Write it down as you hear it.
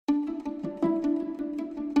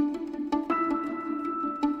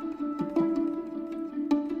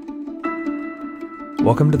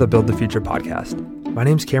Welcome to the Build the Future podcast. My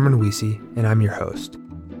name's Cameron Weesey, and I'm your host.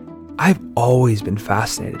 I've always been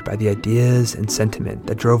fascinated by the ideas and sentiment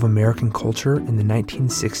that drove American culture in the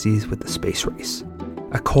 1960s with the space race.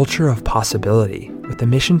 A culture of possibility with a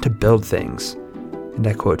mission to build things, and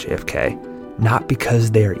I quote JFK, not because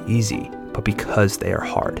they are easy, but because they are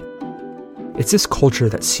hard. It's this culture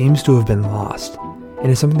that seems to have been lost, and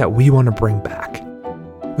is something that we want to bring back.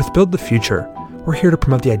 With Build the Future, we're here to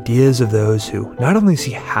promote the ideas of those who not only see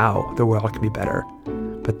how the world can be better,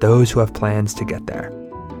 but those who have plans to get there.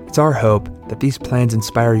 It's our hope that these plans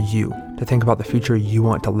inspire you to think about the future you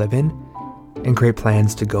want to live in and create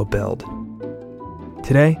plans to go build.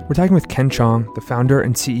 Today, we're talking with Ken Chong, the founder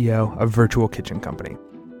and CEO of Virtual Kitchen Company.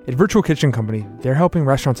 At Virtual Kitchen Company, they're helping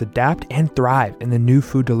restaurants adapt and thrive in the new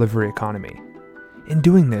food delivery economy. In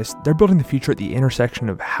doing this, they're building the future at the intersection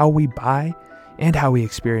of how we buy and how we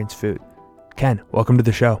experience food. Ken, welcome to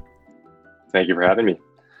the show. Thank you for having me.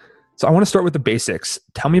 So I want to start with the basics.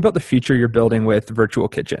 Tell me about the future you're building with Virtual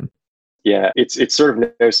Kitchen. Yeah, it's sort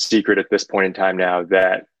of no secret at this point in time now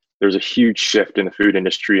that there's a huge shift in the food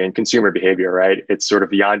industry and consumer behavior, right? It's sort of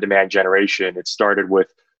the on-demand generation. It started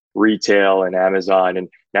with retail and Amazon, and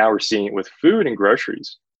now we're seeing it with food and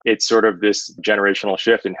groceries. It's sort of this generational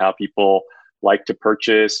shift in how people like to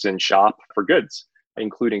purchase and shop for goods,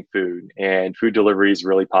 including food. And food delivery is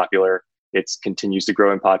really popular. It continues to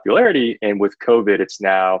grow in popularity. And with COVID, it's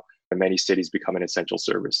now in many cities become an essential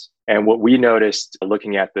service. And what we noticed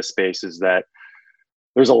looking at this space is that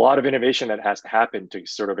there's a lot of innovation that has to happen to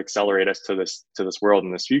sort of accelerate us to this world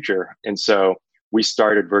in this future. And so we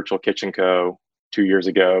started Virtual Kitchen Co. 2 years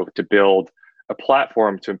ago to build a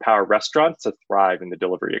platform to empower restaurants to thrive in the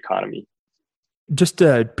delivery economy. Just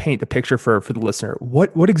to paint the picture for the listener,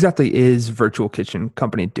 what exactly is Virtual Kitchen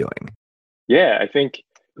Company doing? Yeah, I think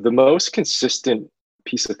the most consistent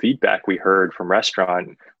piece of feedback we heard from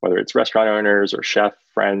whether it's restaurant owners or chef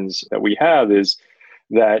friends that we have, is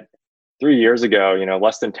that 3 years ago,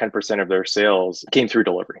 less than 10% of their sales came through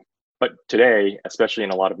delivery. But today, especially in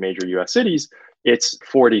a lot of major US cities, it's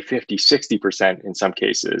 40, 50, 60% in some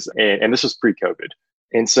cases. And this was pre-COVID.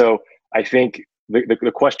 And so I think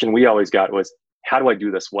the question we always got was, how do I do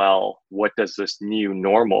this well? What does this new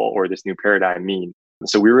normal or this new paradigm mean?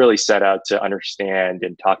 So we really set out to understand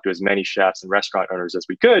and talk to as many chefs and restaurant owners as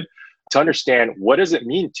we could to understand what does it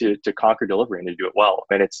mean to conquer delivery and to do it well.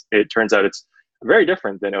 And it turns out it's very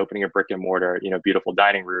different than opening a brick and mortar, beautiful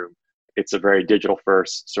dining room. It's a very digital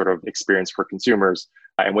first sort of experience for consumers.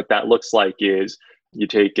 And what that looks like is you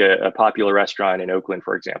take a popular restaurant in Oakland,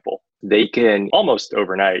 for example. They can almost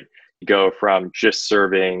overnight go from just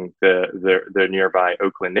serving the nearby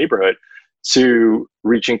Oakland neighborhood to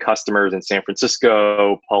reaching customers in San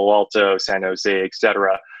Francisco, Palo Alto, San Jose, et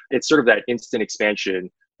cetera. It's sort of that instant expansion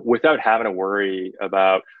without having to worry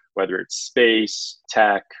about whether it's space,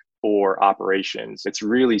 tech, or operations. It's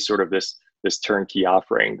really sort of this turnkey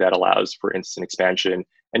offering that allows for instant expansion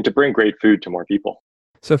and to bring great food to more people.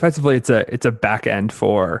 So effectively, it's a back end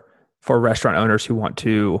for restaurant owners who want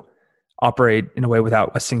to operate in a way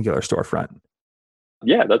without a singular storefront.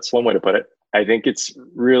 Yeah, that's one way to put it. I think it's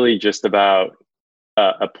really just about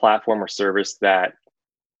a platform or service that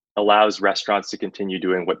allows restaurants to continue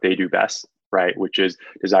doing what they do best, right? Which is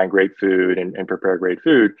design great food and prepare great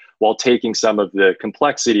food while taking some of the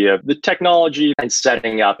complexity of the technology and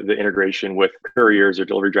setting up the integration with couriers or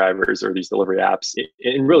delivery drivers or these delivery apps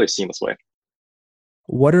in really a seamless way.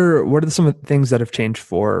 What are some of the things that have changed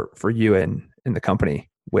for you in the company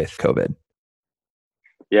with COVID?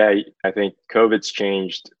 Yeah, I think COVID's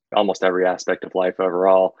changed almost every aspect of life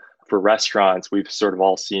overall. For restaurants, we've sort of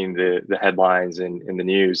all seen the headlines in the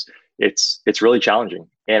news. It's really challenging.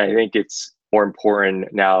 And I think it's more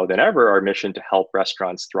important now than ever, our mission to help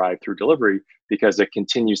restaurants thrive through delivery, because it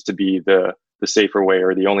continues to be the safer way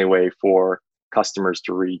or the only way for customers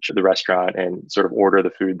to reach the restaurant and sort of order the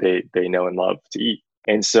food they know and love to eat.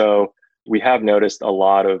 And so we have noticed a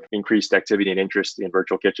lot of increased activity and interest in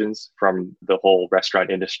virtual kitchens from the whole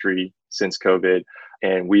restaurant industry since COVID.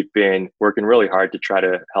 And we've been working really hard to try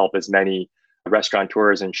to help as many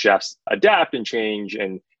restaurateurs and chefs adapt and change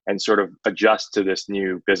and sort of adjust to this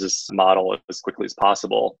new business model as quickly as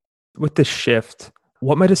possible. With this shift,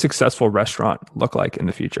 what might a successful restaurant look like in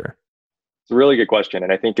the future? It's a really good question.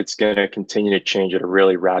 And I think it's going to continue to change at a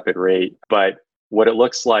really rapid rate. But what it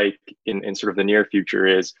looks like in sort of the near future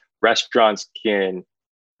is restaurants can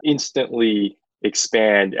instantly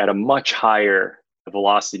expand at a much higher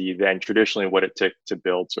velocity than traditionally what it took to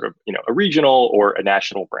build sort of, a regional or a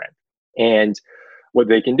national brand. And what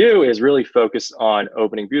they can do is really focus on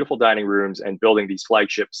opening beautiful dining rooms and building these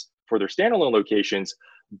flagships for their standalone locations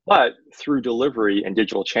but through delivery and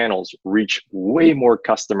digital channels, reach way more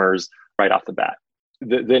customers right off the bat.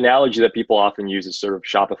 The analogy that people often use is sort of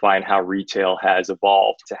Shopify and how retail has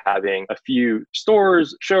evolved to having a few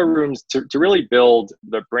stores, showrooms to really build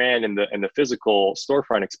the brand and the physical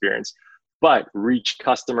storefront experience, but reach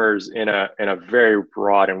customers in a very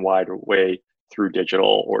broad and wide way through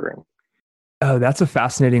digital ordering. Oh, that's a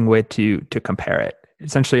fascinating way to compare it.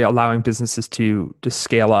 Essentially allowing businesses to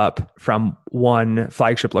scale up from one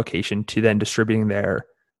flagship location to then distributing their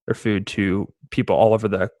food to people all over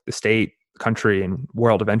the state, country, and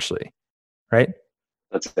world eventually, right?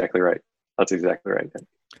 That's exactly right. That's exactly right.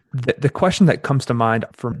 The question that comes to mind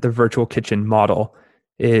for the virtual kitchen model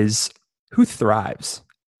is who thrives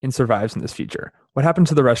and survives in this future? What happens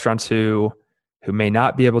to the restaurants who may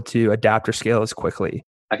not be able to adapt or scale as quickly?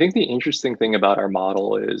 I think the interesting thing about our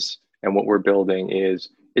model is, and what we're building is,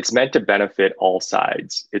 it's meant to benefit all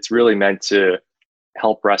sides. It's really meant to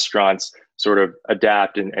help restaurants sort of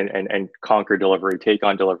adapt and conquer delivery, take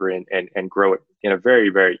on delivery and grow it in a very,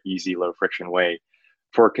 very easy, low friction way.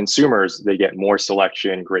 For consumers, they get more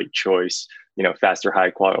selection, great choice, faster, high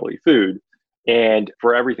quality food. And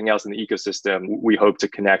for everything else in the ecosystem, we hope to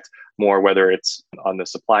connect more, whether it's on the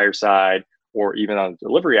supplier side or even on the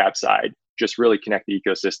delivery app side, just really connect the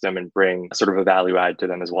ecosystem and bring sort of a value add to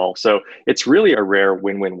them as well. So it's really a rare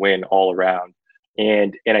win-win-win all around.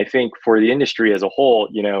 And I think for the industry as a whole,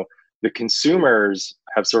 the consumers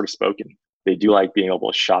have sort of spoken. They do like being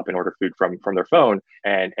able to shop and order food from their phone.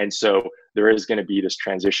 And so there is going to be this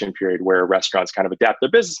transition period where restaurants kind of adapt their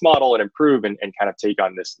business model and improve and kind of take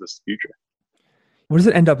on this future. What does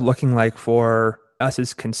it end up looking like for us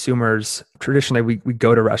as consumers? Traditionally, we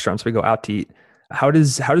go to restaurants, we go out to eat. How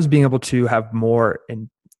does being able to have more and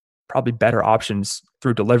probably better options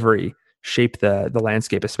through delivery shape the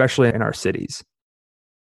landscape, especially in our cities?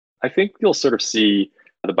 I think you'll sort of see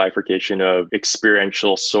the bifurcation of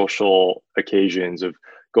experiential social occasions of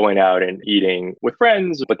going out and eating with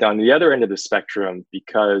friends. But on the other end of the spectrum,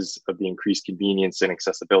 because of the increased convenience and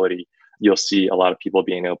accessibility, you'll see a lot of people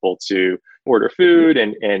being able to order food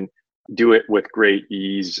and do it with great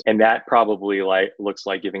ease. And that probably looks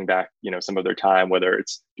like giving back, some of their time, whether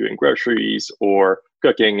it's doing groceries or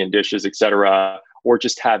cooking and dishes, et cetera, or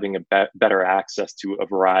just having a better access to a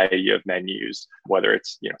variety of menus, whether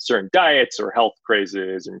it's, certain diets or health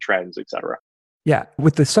crazes and trends, et cetera. Yeah.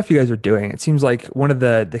 With the stuff you guys are doing, it seems like one of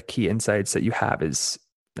the key insights that you have is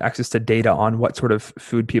access to data on what sort of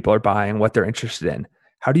food people are buying, what they're interested in.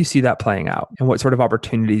 How do you see that playing out? And what sort of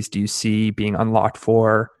opportunities do you see being unlocked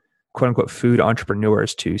for quote unquote food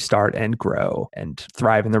entrepreneurs to start and grow and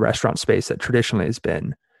thrive in the restaurant space that traditionally has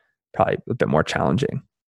been probably a bit more challenging?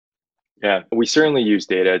 Yeah, we certainly use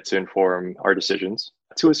data to inform our decisions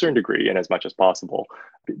to a certain degree and as much as possible.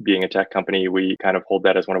 Being a tech company, we kind of hold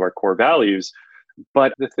that as one of our core values.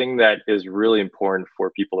 But the thing that is really important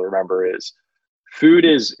for people to remember is food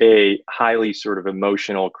is a highly sort of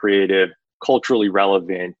emotional, creative, culturally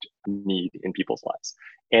relevant need in people's lives.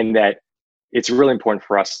 And that it's really important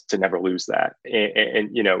for us to never lose that.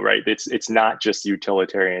 Right, it's not just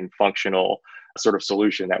utilitarian, functional sort of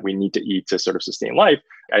solution that we need to eat to sort of sustain life.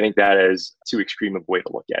 I think that is too extreme of a way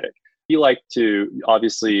to look at it. We like to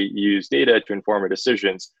obviously use data to inform our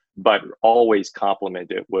decisions, but always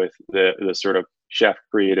complement it with the sort of chef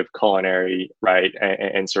creative culinary, right,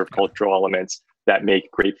 and sort of cultural elements that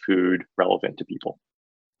make great food relevant to people.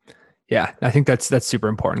 Yeah, I think that's super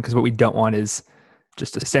important because what we don't want is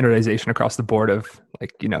just a standardization across the board of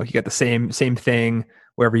you get the same thing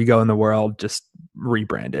wherever you go in the world, just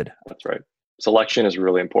rebranded. That's right. Selection is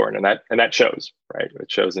really important, and that shows, right?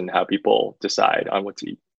 It shows in how people decide on what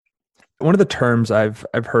to eat. One of the terms I've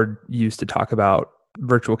heard used to talk about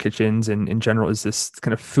virtual kitchens and in general is this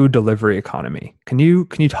kind of food delivery economy. Can you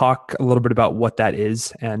talk a little bit about what that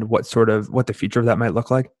is and what the future of that might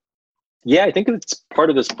look like? Yeah, I think it's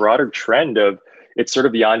part of this broader trend of it's sort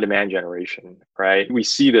of the on-demand generation, right? We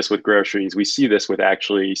see this with groceries. We see this with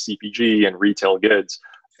actually CPG and retail goods.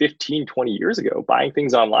 15, 20 years ago, buying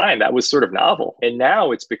things online, that was sort of novel. And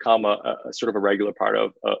now it's become a sort of a regular part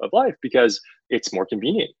of life because it's more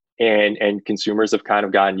convenient and consumers have kind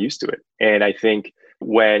of gotten used to it. And I think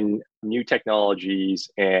when new technologies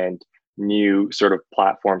and new sort of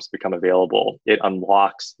platforms become available, it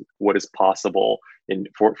unlocks what is possible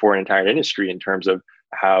for an entire industry in terms of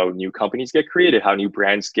how new companies get created, how new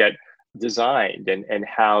brands get designed, and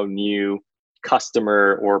how new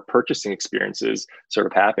customer or purchasing experiences sort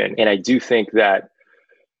of happen. And I do think that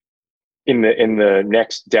In the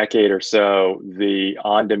next decade or so, the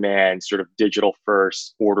on-demand sort of digital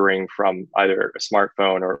first ordering from either a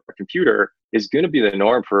smartphone or a computer is going to be the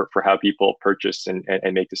norm for how people purchase and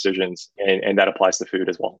make decisions. And that applies to food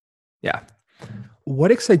as well. Yeah.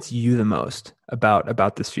 What excites you the most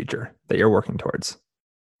about this future that you're working towards?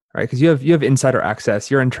 Right? Because you have insider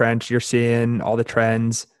access, you're entrenched, you're seeing all the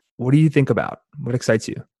trends. What do you think about? What excites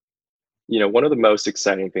you? One of the most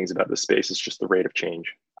exciting things about this space is just the rate of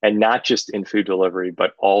change. And not just in food delivery,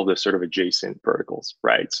 but all the sort of adjacent verticals,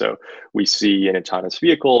 right? So we see in autonomous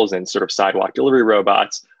vehicles and sort of sidewalk delivery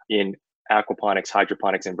robots, in aquaponics,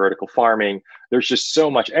 hydroponics, and vertical farming. There's just so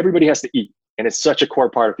much, everybody has to eat. And it's such a core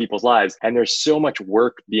part of people's lives. And there's so much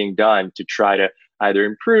work being done to try to either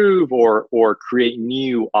improve or create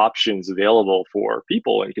new options available for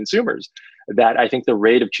people and consumers, that I think the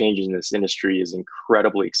rate of change in this industry is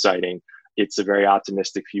incredibly exciting. It's a very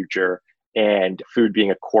optimistic future, and food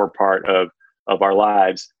being a core part of our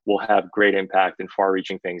lives will have great impact in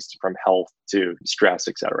far-reaching things from health to stress,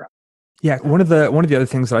 et cetera. Yeah, one of the other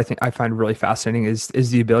things that I find really fascinating is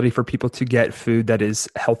the ability for people to get food that is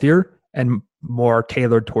healthier and more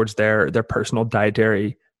tailored towards their personal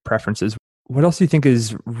dietary preferences. What else do you think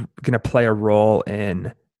is going to play a role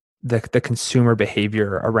in the consumer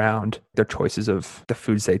behavior around their choices of the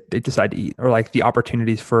foods they decide to eat, or like the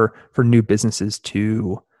opportunities for new businesses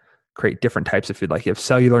to create different types of food? Like you have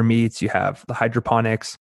cellular meats, you have the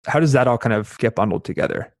hydroponics. How does that all kind of get bundled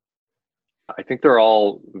together? I think they're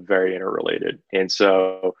all very interrelated. And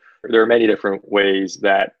so there are many different ways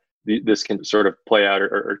that this can sort of play out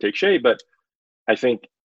or take shape. But I think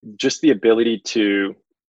just the ability to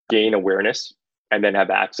gain awareness and then have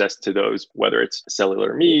access to those, whether it's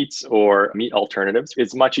cellular meats or meat alternatives,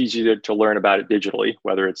 it's much easier to learn about it digitally,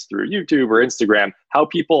 whether it's through YouTube or Instagram, how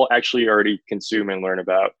people actually already consume and learn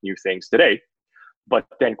about new things today. But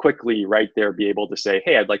then quickly right there, be able to say,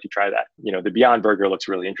 hey, I'd like to try that. The Beyond Burger looks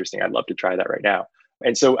really interesting. I'd love to try that right now.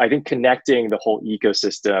 And so I think connecting the whole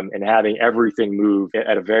ecosystem and having everything move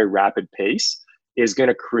at a very rapid pace is going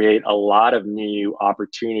to create a lot of new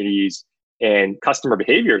opportunities and customer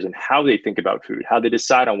behaviors and how they think about food, how they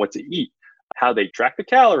decide on what to eat, how they track the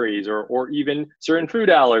calories or even certain food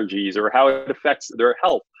allergies or how it affects their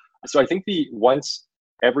health. So I think once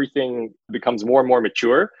everything becomes more and more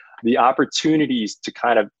mature, the opportunities to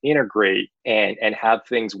kind of integrate and have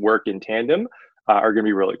things work in tandem are going to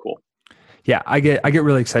be really cool. Yeah, I get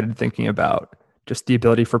really excited thinking about just the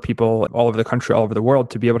ability for people all over the country, all over the world,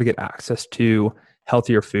 to be able to get access to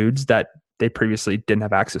healthier foods that they previously didn't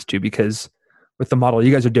have access to. Because with the model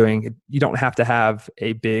you guys are doing, you don't have to have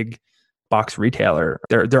a big box retailer.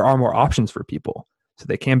 There are more options for people, so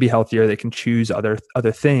they can be healthier. They can choose other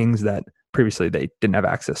things that previously they didn't have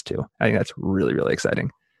access to. I think that's really, really exciting.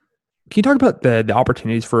 Can you talk about the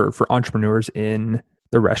opportunities for entrepreneurs in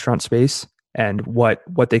the restaurant space and what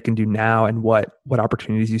they can do now and what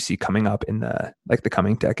opportunities you see coming up in the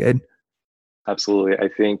coming decade? Absolutely. I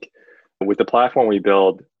think with the platform we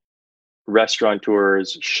build,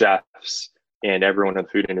 restaurateurs, chefs, and everyone in the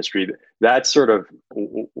food industry, that's sort of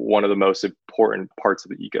one of the most important parts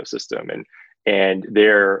of the ecosystem. And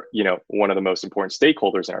they're, one of the most important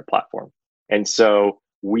stakeholders in our platform. And so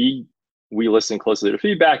we listen closely to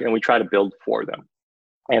feedback and we try to build for them.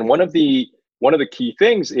 And one of the key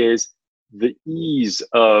things is the ease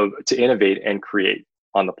to innovate and create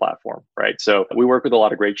on the platform, right? So we work with a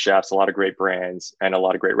lot of great chefs, a lot of great brands, and a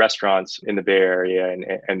lot of great restaurants in the Bay Area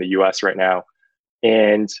and the US right now.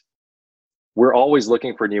 And we're always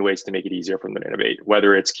looking for new ways to make it easier for them to innovate,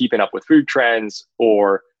 whether it's keeping up with food trends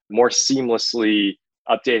or more seamlessly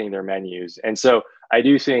updating their menus. And so I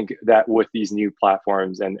do think that with these new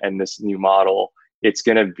platforms and this new model, it's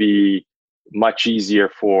going to be much easier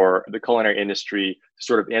for the culinary industry to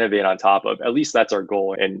sort of innovate on top of. At least that's our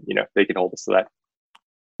goal, and they can hold us to that.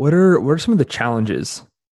 What are some of the challenges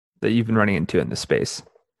that you've been running into in this space?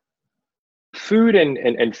 Food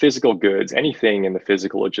and physical goods, anything in the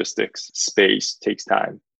physical logistics space takes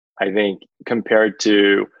time. I think compared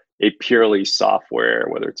to a purely software,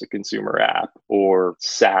 whether it's a consumer app or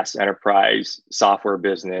SaaS enterprise software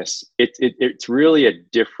business, it's really a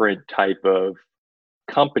different type of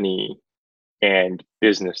company and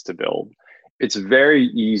business to build. It's very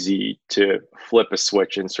easy to flip a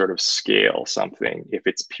switch and sort of scale something if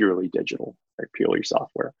it's purely digital or purely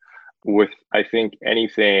software. With, I think,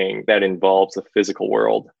 anything that involves the physical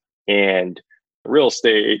world and real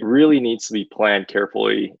estate, it really needs to be planned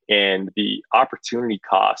carefully, and the opportunity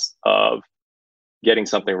cost of getting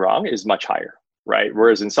something wrong is much higher, right?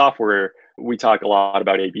 Whereas in software, we talk a lot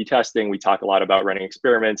about A/B testing, we talk a lot about running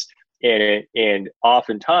experiments, and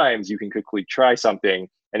oftentimes you can quickly try something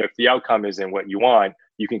And if the outcome isn't what you want,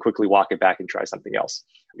 you can quickly walk it back and try something else.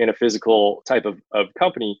 In a physical type of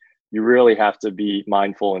company, you really have to be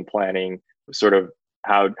mindful in planning sort of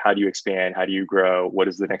how do you expand, how do you grow, what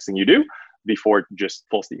is the next thing you do before just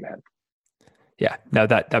full steam ahead. Yeah, no,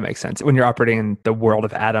 that makes sense. When you're operating in the world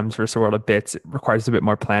of atoms versus the world of bits, it requires a bit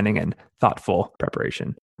more planning and thoughtful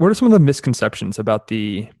preparation. What are some of the misconceptions about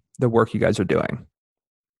the work you guys are doing?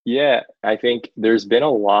 Yeah, I think there's been a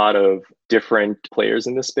lot of different players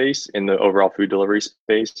in this space, in the overall food delivery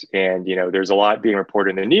space. And, there's a lot being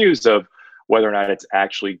reported in the news of whether or not it's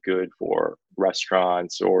actually good for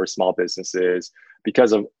restaurants or small businesses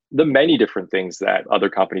because of the many different things that other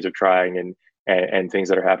companies are trying and things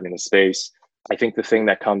that are happening in the space. I think the thing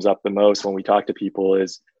that comes up the most when we talk to people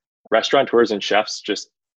is restaurateurs and chefs just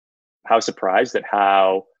how surprised at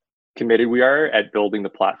how committed we are at building the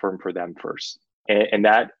platform for them first. And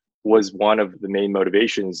that was one of the main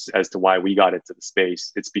motivations as to why we got into the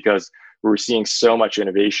space. It's because we were seeing so much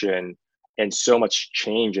innovation and so much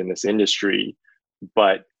change in this industry,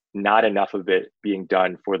 but not enough of it being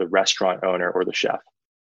done for the restaurant owner or the chef.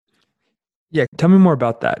 Yeah, tell me more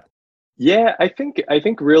about that. Yeah, I think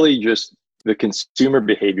really just the consumer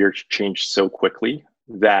behavior changed so quickly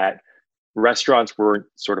that restaurants weren't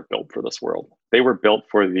sort of built for this world. They were built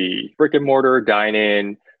for the brick and mortar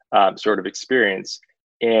dine-in sort of experience.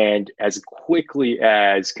 And as quickly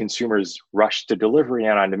as consumers rushed to delivery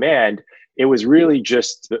and on demand, it was really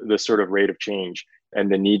just the sort of rate of change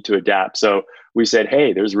and the need to adapt. So we said,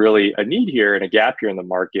 hey, there's really a need here and a gap here in the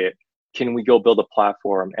market. Can we go build a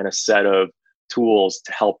platform and a set of tools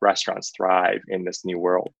to help restaurants thrive in this new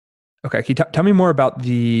world? Okay, can you tell me more about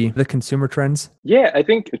the consumer trends? Yeah, I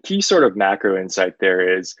think the key sort of macro insight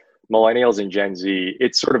there is millennials and Gen Z,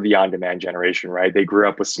 it's sort of the on-demand generation, right? They grew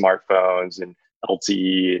up with smartphones and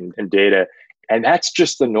LTE and data. And that's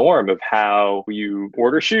just the norm of how you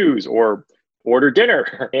order shoes or order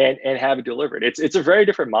dinner and have it delivered. It's a very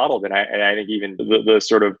different model than I think even the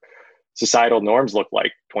sort of societal norms look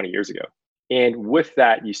like 20 years ago. And with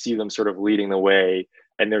that, you see them sort of leading the way.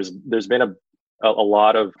 And there's been a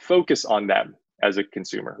lot of focus on them as a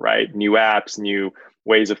consumer, right? New apps, new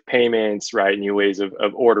ways of payments, right? New ways of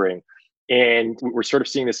ordering. And we're sort of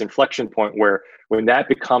seeing this inflection point where when that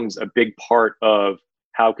becomes a big part of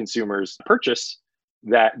how consumers purchase,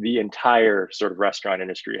 that the entire sort of restaurant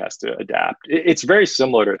industry has to adapt. It's very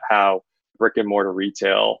similar to how brick and mortar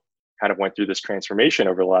retail kind of went through this transformation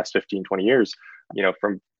over the last 15, 20 years,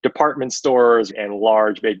 from department stores and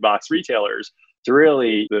large big box retailers to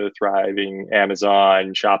really the thriving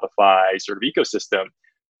Amazon, Shopify sort of ecosystem,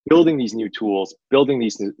 building these new tools, building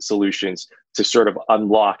these new solutions to sort of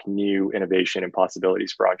unlock new innovation and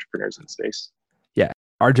possibilities for entrepreneurs in the space. Yeah,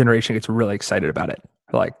 our generation gets really excited about it.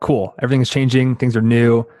 We're like, cool, everything's changing, things are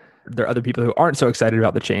new. There are other people who aren't so excited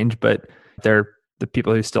about the change, but they're the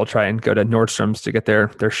people who still try and go to Nordstrom's to get their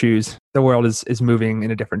shoes. The world is moving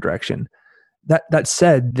in a different direction. That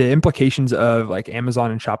said, the implications of like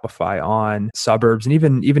Amazon and Shopify on suburbs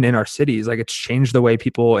and even in our cities, like it's changed the way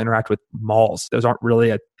people interact with malls. Those aren't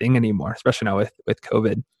really a thing anymore, especially now with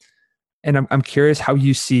COVID. And I'm curious how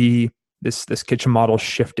you see this kitchen model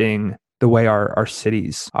shifting the way our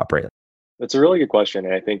cities operate. That's a really good question.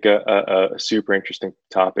 And I think a super interesting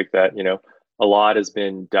topic that, a lot has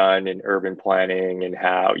been done in urban planning and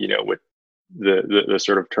how, with the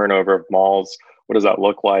sort of turnover of malls, what does that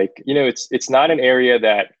look like? It's not an area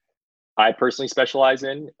that I personally specialize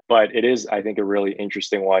in, but it is, I think, a really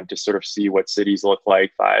interesting one to sort of see what cities look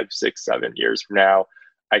like 5, 6, 7 years from now.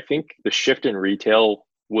 I think the shift in retail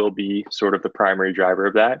will be sort of the primary driver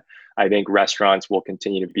of that. I think restaurants will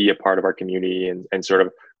continue to be a part of our community and sort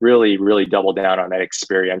of really, really double down on that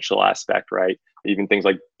experiential aspect, right? Even things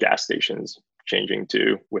like gas stations changing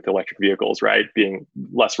to with electric vehicles, right? Being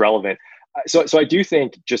less relevant. So I do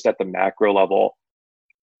think just at the macro level,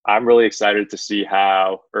 I'm really excited to see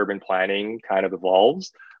how urban planning kind of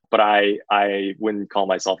evolves, but I wouldn't call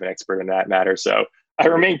myself an expert in that matter. So I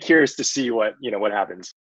remain curious to see what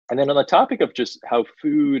happens. And then on the topic of just how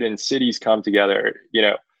food and cities come together,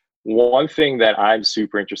 one thing that I'm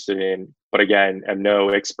super interested in, but again, I'm no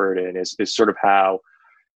expert in, is sort of how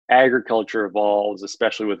agriculture evolves,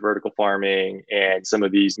 especially with vertical farming and some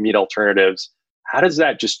of these meat alternatives. How does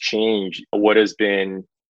that just change what has been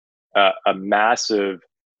a massive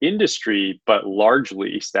industry, but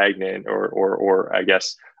largely stagnant or I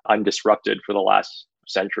guess undisrupted for the last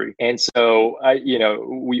century? And so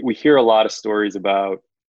we hear a lot of stories about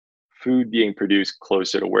food being produced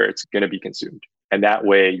closer to where it's going to be consumed. And that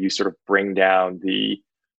way you sort of bring down the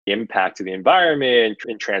impact to the environment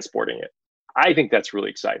in transporting it. I think that's really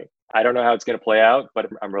exciting. I don't know how it's going to play out, but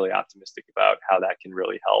I'm really optimistic about how that can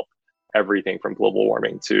really help everything from global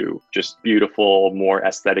warming to just beautiful, more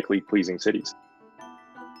aesthetically pleasing cities.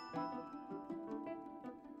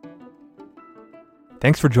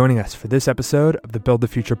 Thanks for joining us for this episode of the Build the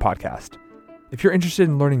Future podcast. If you're interested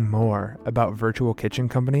in learning more about Virtual Kitchen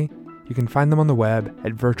Company, you can find them on the web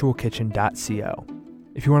at virtualkitchen.co.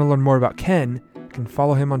 If you want to learn more about Ken, you can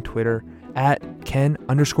follow him on Twitter at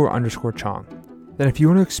Ken__Chong. Then if you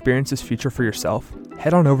want to experience this future for yourself,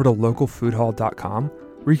 head on over to localfoodhall.com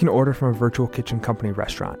where you can order from a Virtual Kitchen Company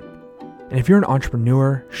restaurant. And if you're an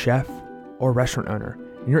entrepreneur, chef, or restaurant owner,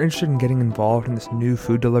 and you're interested in getting involved in this new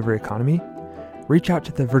food delivery economy, reach out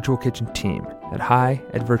to the Virtual Kitchen team at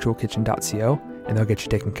hi@virtualkitchen.co and they'll get you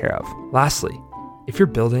taken care of. Lastly, if you're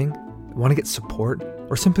building, want to get support,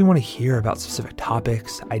 or simply want to hear about specific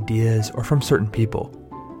topics, ideas, or from certain people,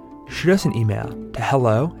 shoot us an email to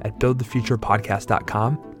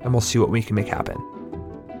hello@buildthefuturepodcast.com and we'll see what we can make happen.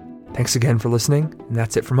 Thanks again for listening, and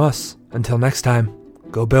that's it from us. Until next time,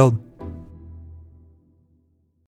 go build.